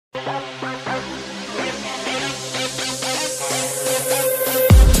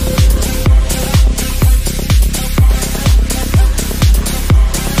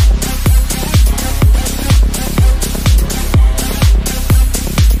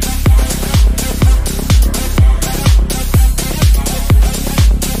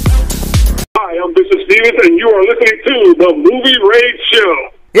and you are listening to the Movie Rage Show.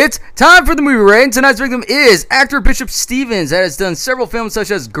 It's time for the movie raid, and tonight's victim is actor Bishop Stevens, that has done several films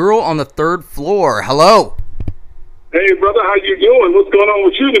such as Girl on the Third Floor. Hello. Hey, brother, how you doing? What's going on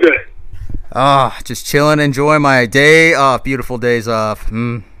with you today? Just chilling, enjoying my day off. Beautiful days off.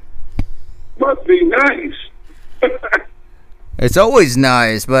 Must be nice. It's always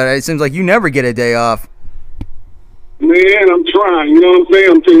nice, but it seems like you never get a day off. Man, I'm trying. You know what I'm saying?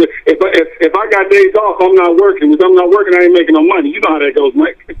 I'm telling you, if I got days off, I'm not working. If I'm not working, I ain't making no money. You know how that goes,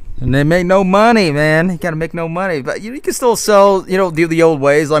 Mike. And they make no money, man. You gotta make no money, but you can still sell. Do the old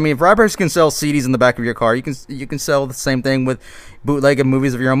ways. I mean, if rappers can sell CDs in the back of your car, you can sell the same thing with bootlegging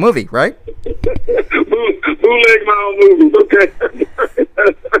movies of your own movie, right? Bootleg my own movies, okay.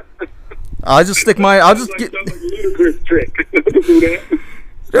 I'll just get. Ludicrous trick. Do that.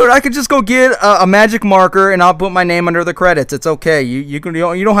 Dude, I could just go get a magic marker and I'll put my name under the credits. It's okay. You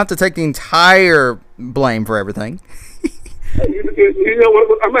don't have to take the entire blame for everything. You know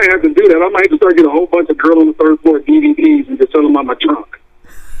what? I might have to do that. I might have to start getting a whole bunch of Girl on the Third Floor DVDs and just sell them on my trunk.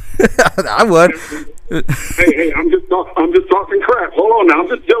 I would. Hey, I'm just talking crap. Hold on now. I'm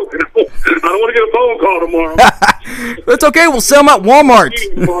just joking. I don't want to get a phone call tomorrow. That's okay. We'll sell them at Walmart.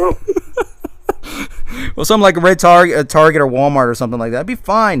 Well, something like a Target or Walmart or something like that. That'd be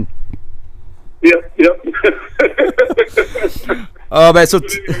fine. Yep. Oh, man. So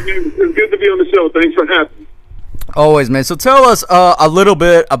it's good to be on the show. Thanks for having me. Always, man. So tell us a little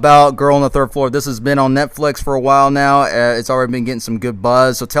bit about Girl on the Third Floor. This has been on Netflix for a while now. It's already been getting some good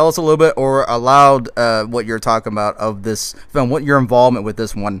buzz. So tell us a little bit, or aloud, what you're talking about of this film, what your involvement with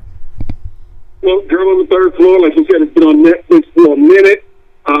this one. Well, Girl on the Third Floor, like you said, it's been on Netflix for a minute.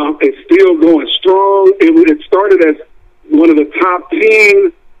 It's still going strong. It started as one of the top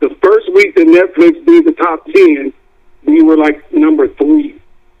 10. The first week that Netflix did the top 10, we were like number 3.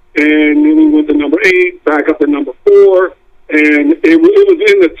 And then we went to number 8, back up to number 4. And it was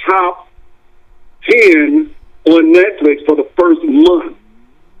in the top 10 on Netflix for the first month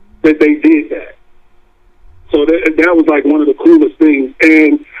that they did that. So that was like one of the coolest things.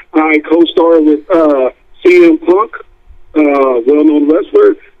 And I co-starred with CM Punk, well-known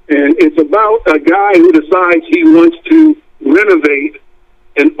wrestler, and it's about a guy who decides he wants to renovate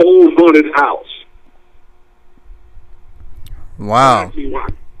an old haunted house. Wow.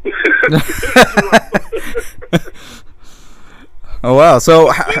 Oh, wow. So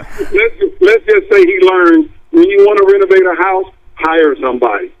let's just say he learned, when you want to renovate a house, hire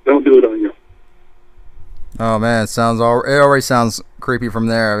somebody. Don't do it on your own. Oh, man, it already sounds creepy from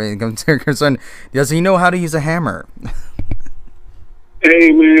there. I mean, does he know how to use a hammer?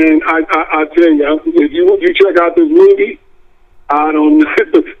 Hey, man, I tell you, if you check out this movie, I don't know.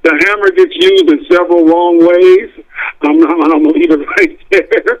 The hammer gets used in several wrong ways. I'm not going to leave it right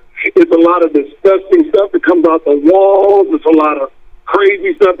there. It's a lot of disgusting stuff that comes out the walls. It's a lot of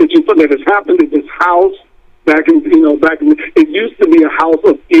crazy stuff that has happened at this house back in. It used to be a house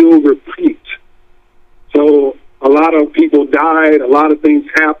of ill repute. So a lot of people died. A lot of things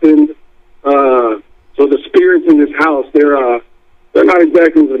happened. So the spirits in this house, they're not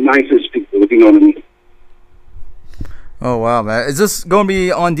exactly the nicest people, if you know what I mean. Oh, wow, man. Is this going to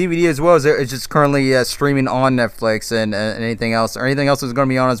be on DVD as well? It's just currently streaming on Netflix and anything else? Or anything else is going to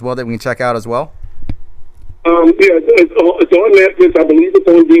be on as well that we can check out as well? Yeah, it's on Netflix. I believe it's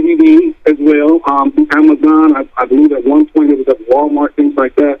on DVD as well. Amazon, I believe at one point it was at Walmart, things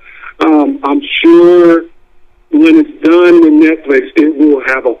like that. I'm sure when it's done with Netflix, it will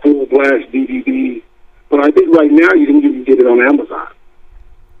have a full-blast DVD. But I think right now you can get it on Amazon.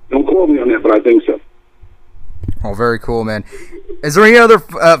 Don't quote me on that, but I think so. Oh, very cool, man. Is there any other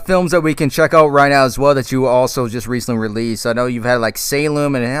films that we can check out right now as well that you also just recently released? I know you've had like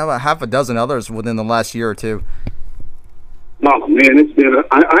Salem and half a dozen others within the last year or two. Oh, man, it's been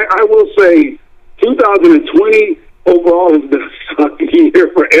I will say 2020 overall has been a sucky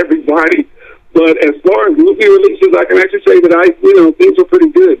year for everybody. But as far as movie releases, I can actually say that things are pretty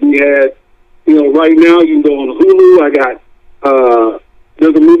good. We had, right now you can go on Hulu. I got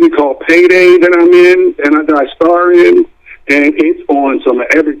there's a movie called Payday that I'm in, and that I star in, and it's on some of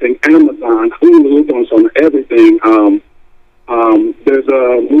everything. Amazon, Hulu, it's on some of everything. There's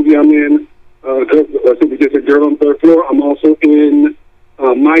a movie I'm in, I think we just said Girl on the Third Floor. I'm also in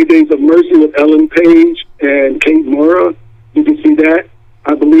My Days of Mercy with Ellen Page and Kate Mara. You can see that,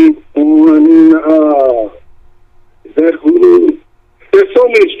 I believe, on, is that Hulu? There's so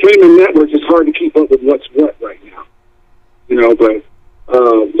many streaming networks, it's hard to keep up with what's what right now. But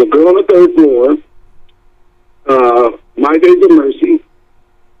The Girl on the Third Floor, My Days of Mercy,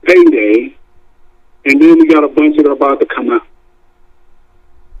 Payday, and then we got a bunch that are about to come out.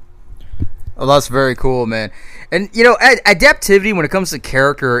 Oh, that's very cool, man. And you know, adaptivity when it comes to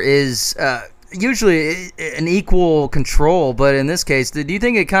character is usually an equal control, but in this case, do you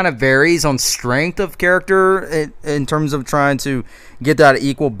think it kind of varies on strength of character in terms of trying to get that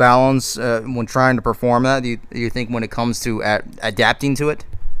equal balance when trying to perform that? Do you think when it comes to adapting to it?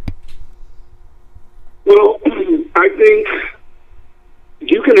 Well, I think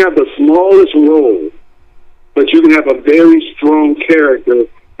you can have the smallest role, but you can have a very strong character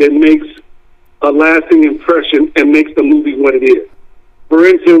that makes a lasting impression and makes the movie what it is. For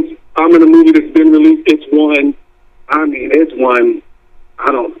instance, I'm in a movie that's been released. It's won,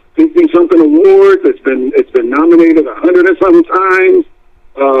 I don't, 50-something awards. It's been nominated 100 and something times.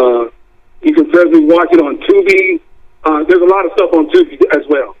 You can presently watch it on Tubi. There's a lot of stuff on Tubi as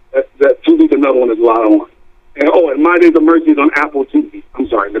well. That Tubi's another one that's a lot on. And My Days of Mercy is on Apple TV. I'm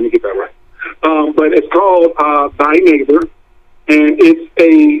sorry, let me get that right. But it's called Thy Neighbor, and it's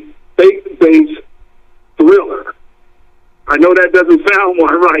a faith-based thriller. I know that doesn't sound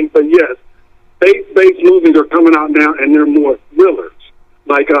more right, but yes, faith-based movies are coming out now, and they're more thrillers,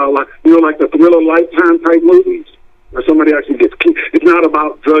 like the Thriller Lifetime type movies, where somebody actually gets killed. It's not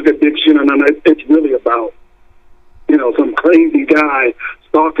about drug addiction or none. It's really about some crazy guy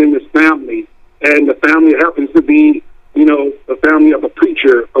stalking his family, and the family happens to be the family of a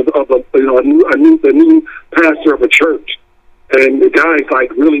preacher of the new pastor of a church, and the guy's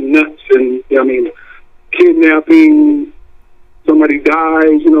like really nuts, and kidnapping. Somebody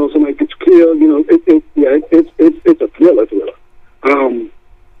dies, somebody gets killed, it's a thriller.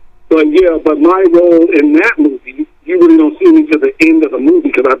 But my role in that movie, you really don't see me to the end of the movie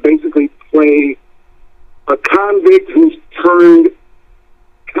because I basically play a convict who's turned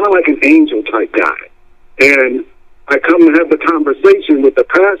kind of like an angel type guy. And I come and have the conversation with the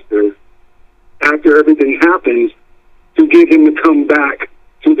pastor after everything happens to get him to come back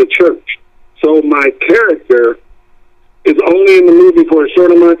to the church. So my character is only in the movie for a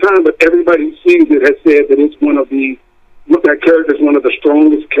short amount of time, but everybody who sees it has said that that character is one of the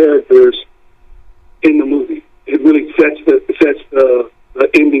strongest characters in the movie. It really sets the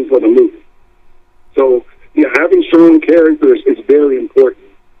ending for the movie. So yeah, having strong characters is very important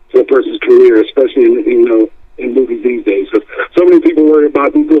to a person's career, especially in movies these days. Because so many people worry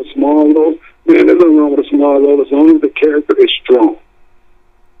about these little small roles. Man, there's nothing wrong with a small role as long as the character is strong.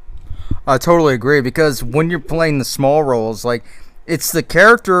 I totally agree, because when you're playing the small roles, like, it's the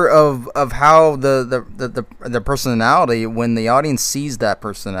character of how the personality, when the audience sees that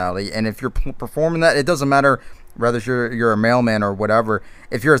personality, and if you're performing that, it doesn't matter whether you're a mailman or whatever.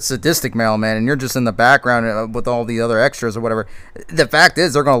 If you're a sadistic mailman and you're just in the background with all the other extras or whatever, the fact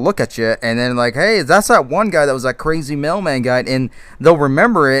is they're gonna look at you and then like, hey, that's that one guy that was that crazy mailman guy, and they'll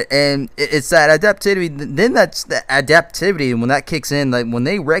remember it. And it's that adaptivity. Then that's the adaptivity when that kicks in. Like when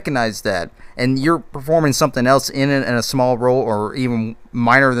they recognize that, and you're performing something else in a small role or even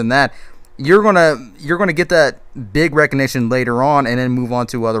minor than that, you're gonna get that big recognition later on, and then move on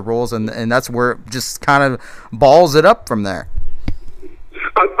to other roles, and that's where it just kind of balls it up from there.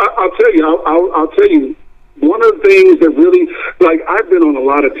 I'll tell you. One of the things that really, like, I've been on a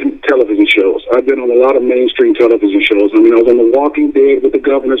lot of television shows. I've been on a lot of mainstream television shows. I mean, I was on The Walking Dead with the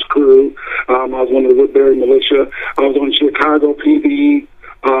Governor's Crew. I was on the Woodbury Militia. I was on Chicago PD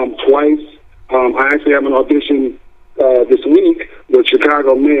twice. I actually have an audition this week with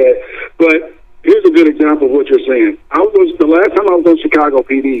Chicago Med. But here's a good example of what you're saying. The last time I was on Chicago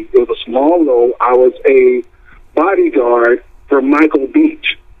PD, it was a small role. I was a bodyguard for Michael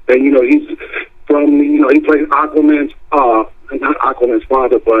Beach. And, he's from, he played Aquaman's, not Aquaman's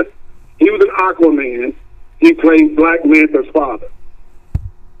father, but he was an Aquaman. He played Black Mantha's father.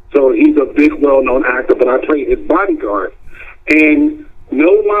 So he's a big, well-known actor, but I played his bodyguard. And no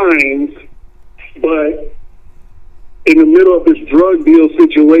lines, but in the middle of this drug deal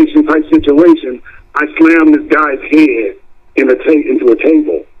situation, I slammed this guy's head into a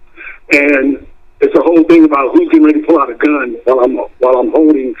table. And it's a whole thing about who's getting ready to pull out a gun while I'm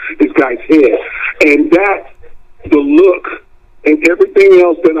holding this guy's head. And the look and everything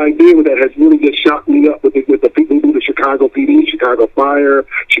else that I did with that has really just shocked me up with the people who do the Chicago PD, Chicago Fire,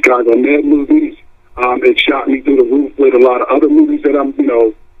 Chicago Med movies. It shot me through the roof with a lot of other movies that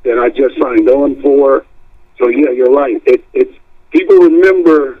that I just signed on for. So yeah, you're right. It's people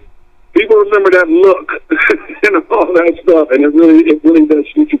remember that look and all that stuff, and it really does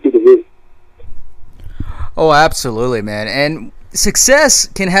shoot you through the roof. Oh, absolutely, man. And success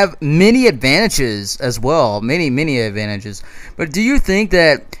can have many advantages as well, many advantages. But do you think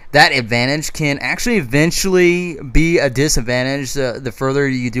that advantage can actually eventually be a disadvantage the further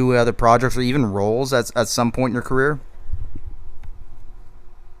you do other projects or even roles at some point in your career?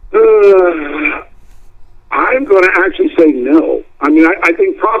 I'm going to actually say no. I mean, I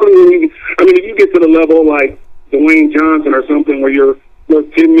think probably if you get to the level like Dwayne Johnson or something where you're worth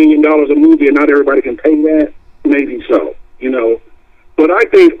 $10 million a movie and not everybody can pay that, maybe so, But I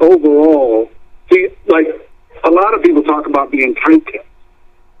think overall, see, like a lot of people talk about being typecast.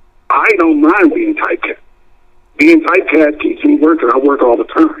 I don't mind being typecast. Being typecast keeps me working. I work all the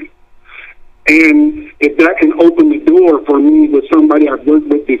time. And if that can open the door for me with somebody I've worked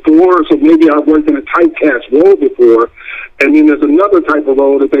with before, so maybe I've worked in a typecast role before, and then there's another type of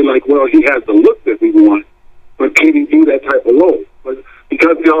role that they like, well, he has the look that we want, but can he do that type of role? But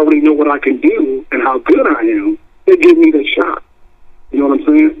because they already know what I can do and how good I am, they give me the shot. You know what I'm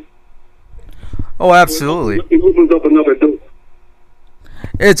saying? Oh, absolutely. It opens up another door.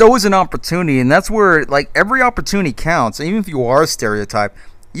 It's always an opportunity, and that's where, like, every opportunity counts. Even if you are a stereotype,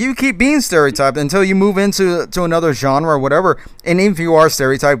 you keep being stereotyped until you move into another genre or whatever. And even if you are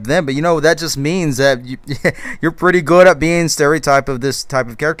stereotyped then, but that just means that you're pretty good at being stereotyped of this type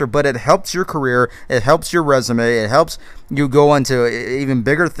of character. But it helps your career, it helps your resume, it helps you go into even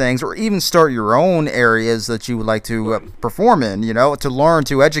bigger things, or even start your own areas that you would like to perform in. To learn,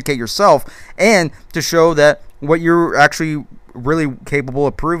 to educate yourself, and to show that what you're actually really capable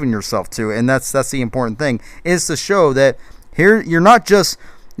of proving yourself to. And that's the important thing, is to show that here you're not just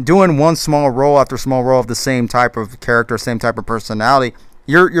doing one small role after small role of the same type of character, same type of personality.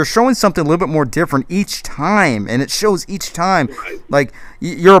 You're showing something a little bit more different each time, and it shows each time. Like,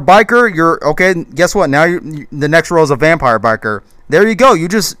 you're a biker, okay, guess what? Now the next role is a vampire biker. There you go. You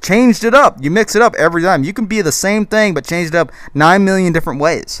just changed it up. You mix it up every time. You can be the same thing, but change it up 9 million different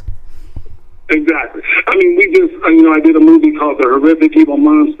ways. Exactly. I mean, I did a movie called The Horrific Evil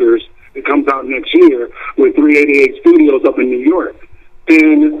Monsters. It comes out next year with 388 Studios up in New York.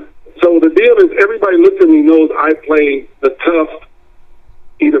 And so the deal is, everybody looks at me knows I play the tough,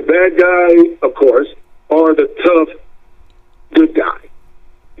 either bad guy, of course, or the tough good guy.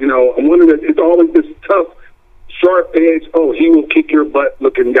 I'm wondering that it's always this tough, sharp edge, he will kick your butt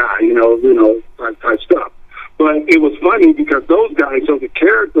looking guy, type stuff. But it was funny because those guys, so the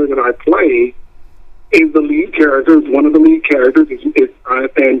character that I play is the lead character, is one of the lead characters,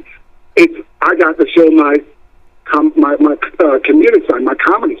 and I got to show my comedic side, my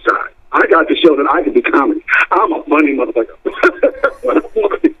comedy side. I got to show that I can be comedy. I'm a funny motherfucker.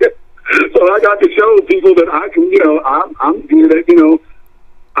 So I got to show people that I can, I'm good at,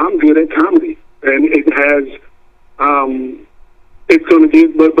 I'm good at comedy. And it has, it's going to be,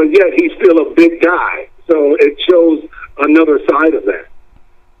 but yet he's still a big guy. So it shows another side of that,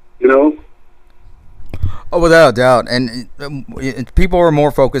 Oh, without a doubt. And people are more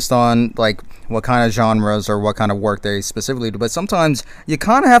focused on, like, what kind of genres or what kind of work they specifically do. But sometimes you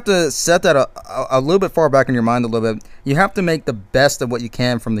kind of have to set that a little bit far back in your mind a little bit. You have to make the best of what you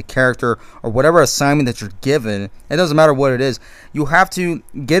can from the character or whatever assignment that you're given. It doesn't matter what it is. You have to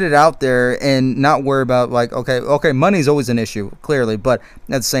get it out there and not worry about, like, okay, money's always an issue, clearly. But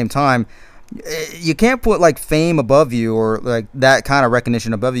at the same time, you can't put, like, fame above you or, like, that kind of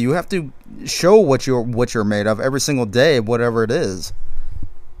recognition above you. You have to show what you're made of every single day, whatever it is.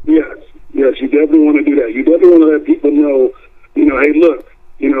 Yes, you definitely want to do that. You definitely want to let people know, hey, look,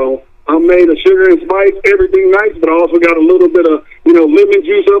 I'm made of sugar and spice, everything nice, but I also got a little bit of, lemon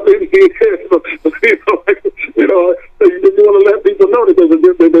juice up in here. So you want to let people know that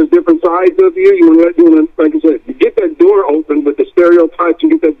there's different sides of you. You want to like I said, you get that door open with the stereotypes. You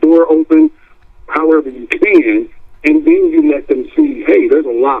get that door open however you can, and then you let them see, hey, there's a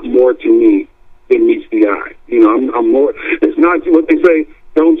lot more to me than meets the eye. I'm more. It's not what they say.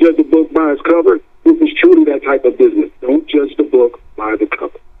 Don't judge a book by its cover. This is truly that type of business. Don't judge the book by the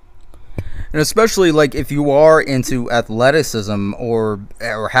cover. And especially, like, if you are into athleticism or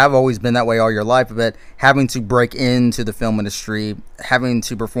have always been that way all your life, but having to break into the film industry, having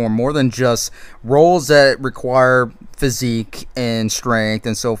to perform more than just roles that require physique and strength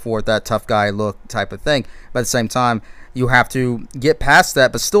and so forth, that tough guy look type of thing. But at the same time, you have to get past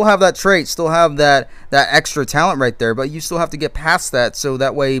that, but still have that trait, still have that extra talent right there, but you still have to get past that so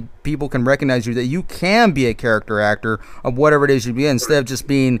that way people can recognize you, that you can be a character actor of whatever it is you be, instead of just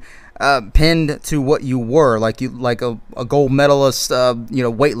being pinned to what you were, like a gold medalist,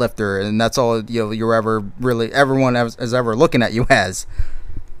 weightlifter, and that's all you're ever really, everyone is ever looking at you as.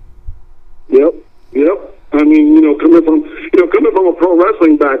 Yep. I mean, coming from a pro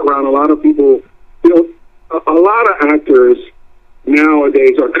wrestling background, a lot of people, a lot of actors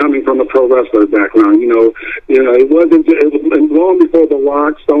nowadays are coming from a pro wrestler background. It was long before The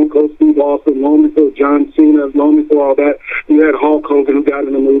Rock, Stone Cold Steve Austin, long before John Cena, long before all that. You had Hulk Hogan, who got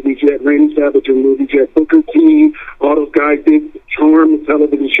in the movies. You had Randy Savage in the movies. You had Booker T. All those guys did Charm, the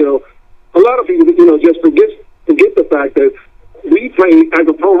television show. A lot of people, just forget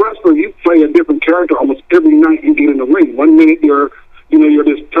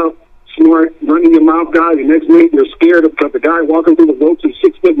weight. You're scared because the guy walking through the ropes is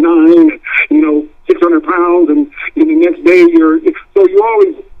 6'9", and, 600 pounds, and the next day so you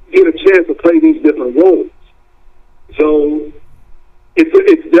always get a chance to play these different roles. So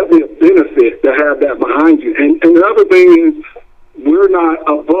it's definitely a benefit to have that behind you. And the other thing is, we're not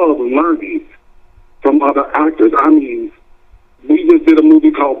above learning from other actors. I mean, we just did a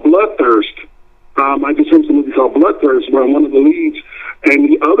movie called Bloodthirst. I just finished a movie called Bloodthirst, where I'm one of the leads, and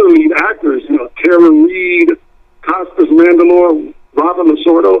the other lead actors, Tara Reid, Costas Mandylor, Robert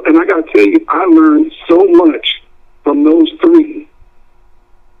Lasordo, and I got to tell you, I learned so much from those three.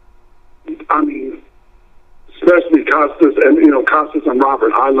 I mean, especially Costas and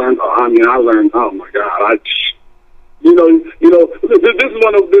Robert. I learned. Oh my God! This is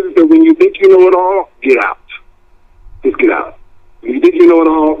one of those businesses that when you think you know it all, get out. Just get out. When you think you know it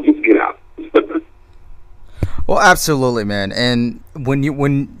all, just get out. Well, absolutely, man. And when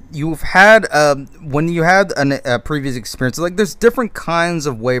you had a previous experience, like there's different kinds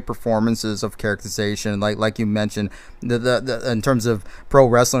of way performances of characterization, like you mentioned, the in terms of pro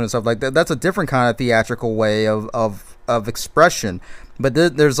wrestling and stuff like that. That's a different kind of theatrical way of expression. But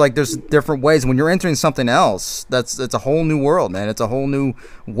there's different ways when you're entering something else. It's a whole new world, man. It's a whole new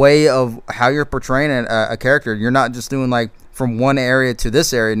way of how you're portraying a character. You're not just doing like from one area to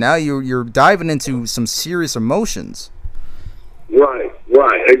this area. Now you're diving into some serious emotions. Right,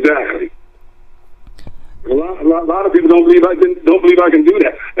 exactly. A lot of people don't believe I can do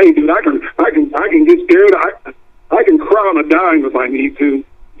that. Hey, dude, I can get scared. I can cry on a dime if I need to.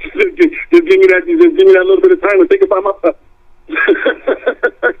 Just give me that little bit of time to think about myself.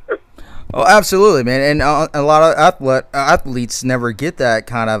 Oh, absolutely, man. And a lot of athletes never get that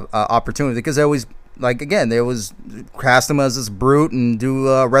kind of opportunity because they always, they always cast them as this brute and do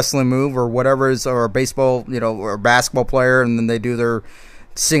a wrestling move or whatever is, or a baseball, or a basketball player, and then they do their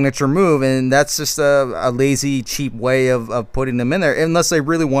signature move, and that's just a lazy, cheap way of putting them in there. Unless they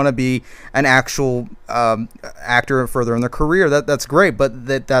really want to be an actual actor further in their career, that's great,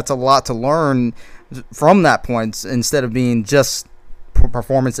 but that's a lot to learn from that point instead of being just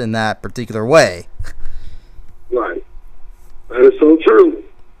performance in that particular way. Right. That is so true.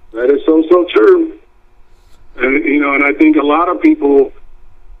 That is so true. And I think a lot of people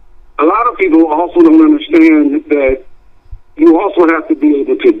also don't understand that you also have to be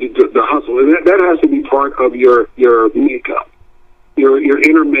able to the hustle, and that has to be part of your makeup, your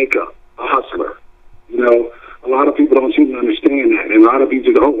inner makeup, a hustler. A lot of people don't seem to understand that, and a lot of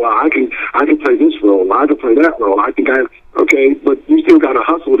people go, "Oh, well, I can play this role, I can play that role. Okay, but you still got to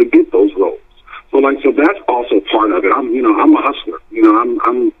hustle to get those roles. So that's also part of it. I'm a hustler.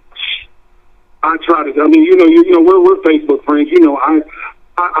 I try to. We're Facebook friends.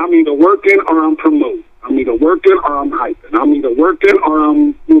 I'm either working or I'm promoting. I'm either working or I'm hyping. I'm either working or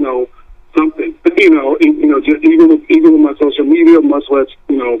I'm, something. Just even with my social media, much less,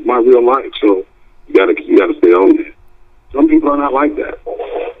 my real life. So you gotta stay on it. Some people are not like that.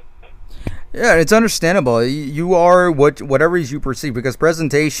 Yeah, it's understandable. You are whatever you perceive, because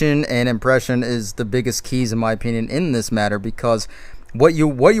presentation and impression is the biggest keys, in my opinion, in this matter, because what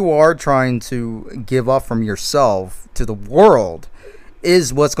you are trying to give up from yourself to the world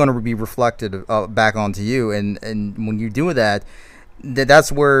is what's going to be reflected back onto you, and when you do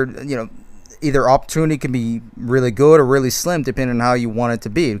that's where either opportunity can be really good or really slim, depending on how you want it to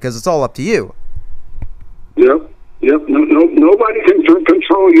be, because it's all up to you. Yep. Nobody can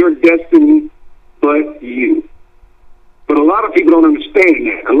control your destiny but you. But a lot of people don't understand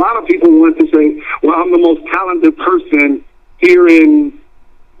that. A lot of people want to say, "Well, I'm the most talented person here in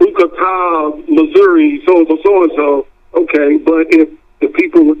Bucata, Missouri, so and so." Okay, but if the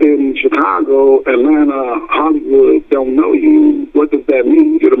people in Chicago, Atlanta, Hollywood don't know you, what does that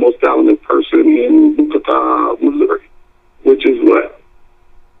mean? You're the most talented person in Bucata, Missouri, which is what?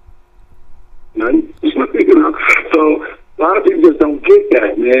 None. So a lot of people just don't get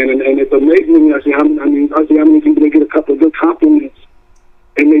that, man, and it's amazing. I see how many people, they get a couple of good compliments,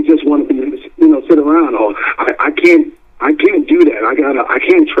 and they just want to be, sit around. Oh, I can't do that. I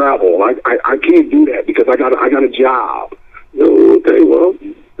can't travel. I can't do that because I got a job. Okay, well,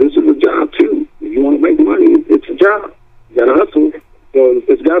 this is a job too. If you want to make money, it's a job. You got to hustle. So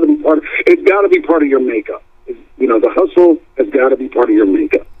it's got to be part of your makeup. The hustle has got to be part of your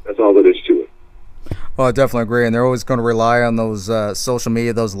makeup. That's all there is to it. Well, I definitely agree, and they're always going to rely on those social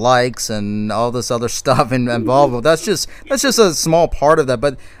media, those likes, and all this other stuff involved. Well, that's just a small part of that.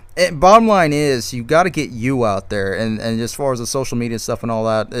 But bottom line is, you got to get you out there, and as far as the social media stuff and all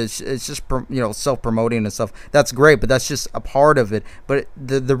that, it's just self promoting and stuff. That's great, but that's just a part of it. But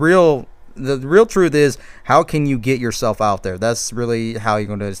the real the real truth is, how can you get yourself out there? That's really how you're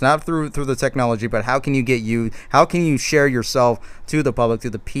going to do it. It's not through the technology, but how can you share yourself to the public, to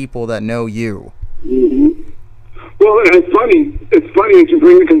the people that know you? Mm-hmm. Well, and it's funny that you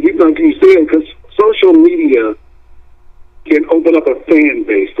bring it, because you say it, because social media can open up a fan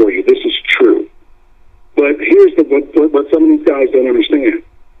base for you. This is true. But here's what some of these guys don't understand.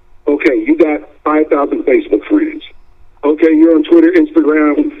 Okay, you got 5,000 Facebook friends. Okay, you're on Twitter,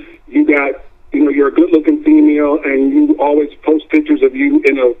 Instagram. You're a good-looking female, and you always post pictures of you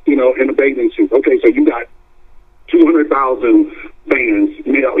in a bathing suit. Okay, so you got 200,000 fans,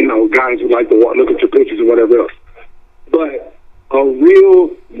 guys who like to look at your pictures and whatever else. But a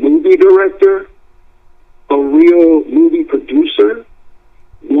real movie director, a real movie producer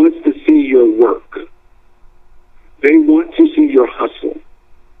wants to see your work. They want to see your hustle.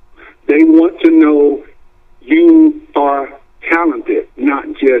 They want to know you are talented, not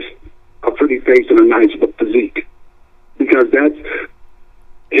just a pretty face and a nice physique. Because that's,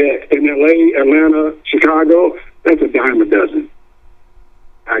 in LA, Atlanta, Chicago, that's a dime a dozen.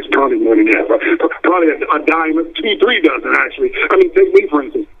 Actually, probably more than that. Probably a dime, 2-3 dozen, actually. I mean, take me, for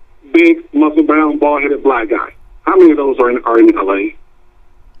instance. Big, muscle-bound, bald-headed black guy. How many of those are in LA?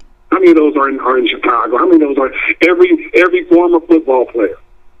 How many of those are in Chicago? How many of those are every former football player,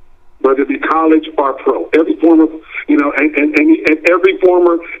 whether it be college or pro? Every former, and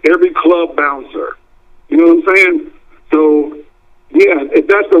every club bouncer. You know what I'm saying? So, yeah, if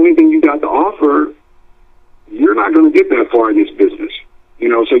that's the only thing you got to offer, you're not going to get that far in this business.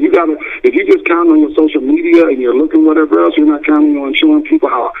 So you gotta, if you just count on your social media and you're looking whatever else, you're not counting on showing people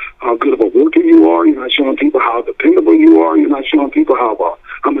how good of a worker you are. You're not showing people how dependable you are. You're not showing people how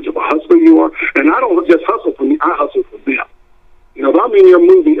much of a hustler you are. And I don't just hustle for me, I hustle for them. If I'm in your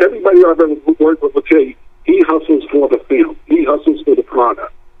movie, everybody I've ever worked with will tell you, he hustles for the film. He hustles for the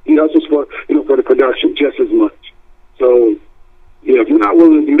product. He hustles for the production just as much. So, yeah, if you're not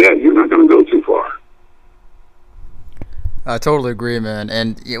willing to do that, you're not going to go too far. I totally agree, man.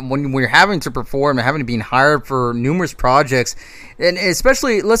 And when you're having to perform and having to be hired for numerous projects, and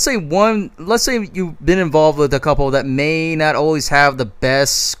especially, let's say you've been involved with a couple that may not always have the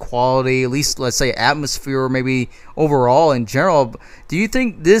best quality, at least let's say atmosphere, or maybe overall in general. Do you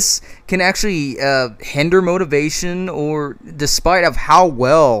think this can actually hinder motivation, or despite of how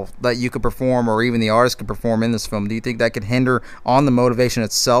well that you could perform, or even the artist could perform in this film, do you think that could hinder on the motivation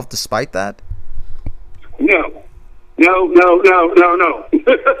itself despite that? No. No. No,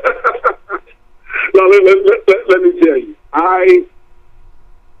 let me tell you. I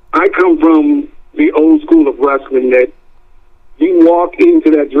come from the old school of wrestling that you walk into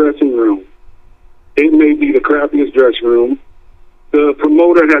that dressing room. It may be the crappiest dressing room. The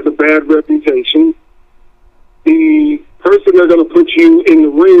promoter has a bad reputation. The person they're going to put you in the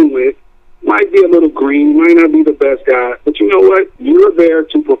ring with might be a little green, might not be the best guy. But you know what? You're there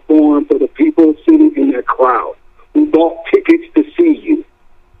to perform for the people sitting in that crowd who bought tickets to see you.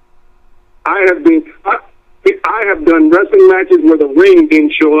 I have done wrestling matches where the ring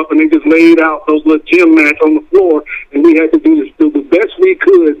didn't show up and they just laid out those little gym mats on the floor, and we had to do the best we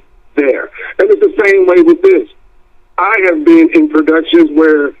could there. And it's the same way with this. I have been in productions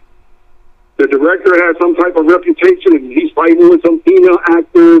where the director has some type of reputation and he's fighting with some female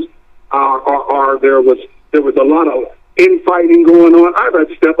actors, or there was a lot of infighting going on. I've had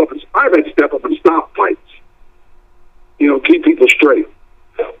to step up and stop fights. Keep people straight.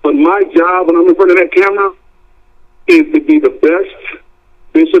 But my job when I'm in front of that camera is to be the best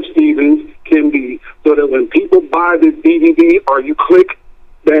Bishop Stevens can be, so that when people buy this DVD or you click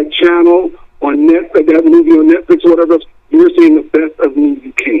that channel on Netflix, that movie on Netflix or whatever else, you're seeing the best of me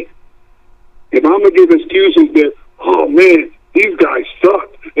you can. If I'm going to give excuses that, oh man, these guys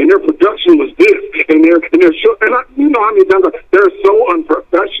sucked and their production was this and they're you know how many times they're so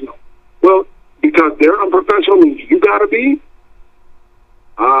unprofessional. Well, because they're unprofessional means you got to be.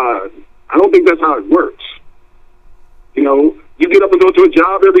 I don't think that's how it works. You get up and go to a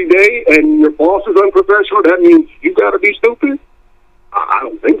job every day and your boss is unprofessional, that means you got to be stupid? I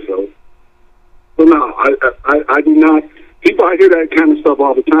don't think so. But no, I do not. People, I hear that kind of stuff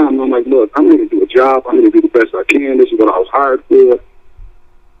all the time, and I'm like, look, I'm going to do a job. I'm going to do the best I can. This is what I was hired for.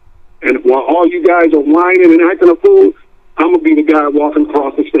 And while all you guys are whining and acting a fool, I'm going to be the guy walking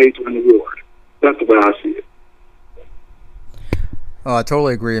across the stage with an award. That's the way I see it. Oh, I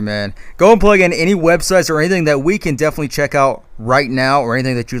totally agree, man. Go and plug in any websites or anything that we can definitely check out right now, or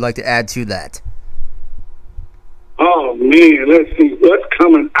anything that you'd like to add to that. Oh, man, let's see what's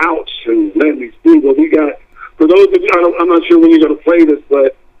coming out soon. Let me see what we got. For those of you, I'm not sure when you're going to play this,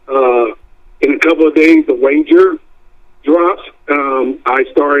 but in a couple of days, The Wager drops. I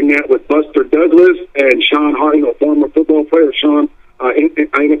star in that with Buster Douglas and Sean Hardy, a former football player,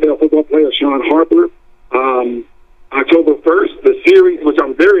 NFL football player Sean Harper. October 1st, the series, which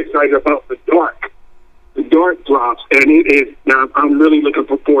I'm very excited about, The Dark drops, and it is. Now, I'm really looking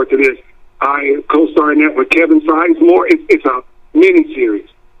forward to this. I co-star in that with Kevin Sizemore. It's a mini series.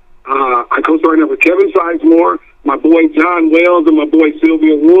 I co-star in that with Kevin Sizemore, my boy John Wells, and my boy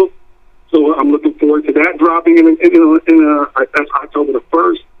Sylvia Wolf. So I'm looking forward to that dropping that's October the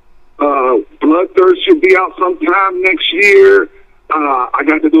 1st. Bloodthirst should be out sometime next year. I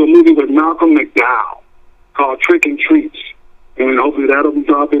got to do a movie with Malcolm McDowell called Trick and Treats, and hopefully that'll be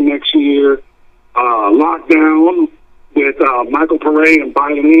dropping next year. Lockdown with Michael Pare and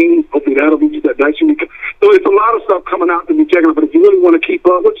Bylene. Hopefully that should be. So it's a lot of stuff coming out to be checking out. But if you really want to keep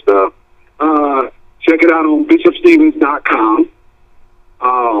up with stuff, check it out on BishopStevens.com.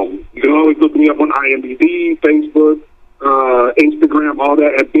 You can always look me up on IMDb, Facebook, Instagram, all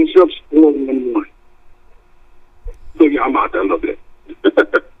that at Bishops411. So yeah, I'm out there a little bit.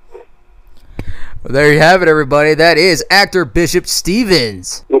 Well, there you have it, everybody. That is actor Bishop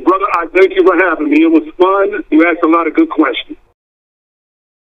Stevens. Well, brother, I thank you for having me. It was fun. You asked a lot of good questions.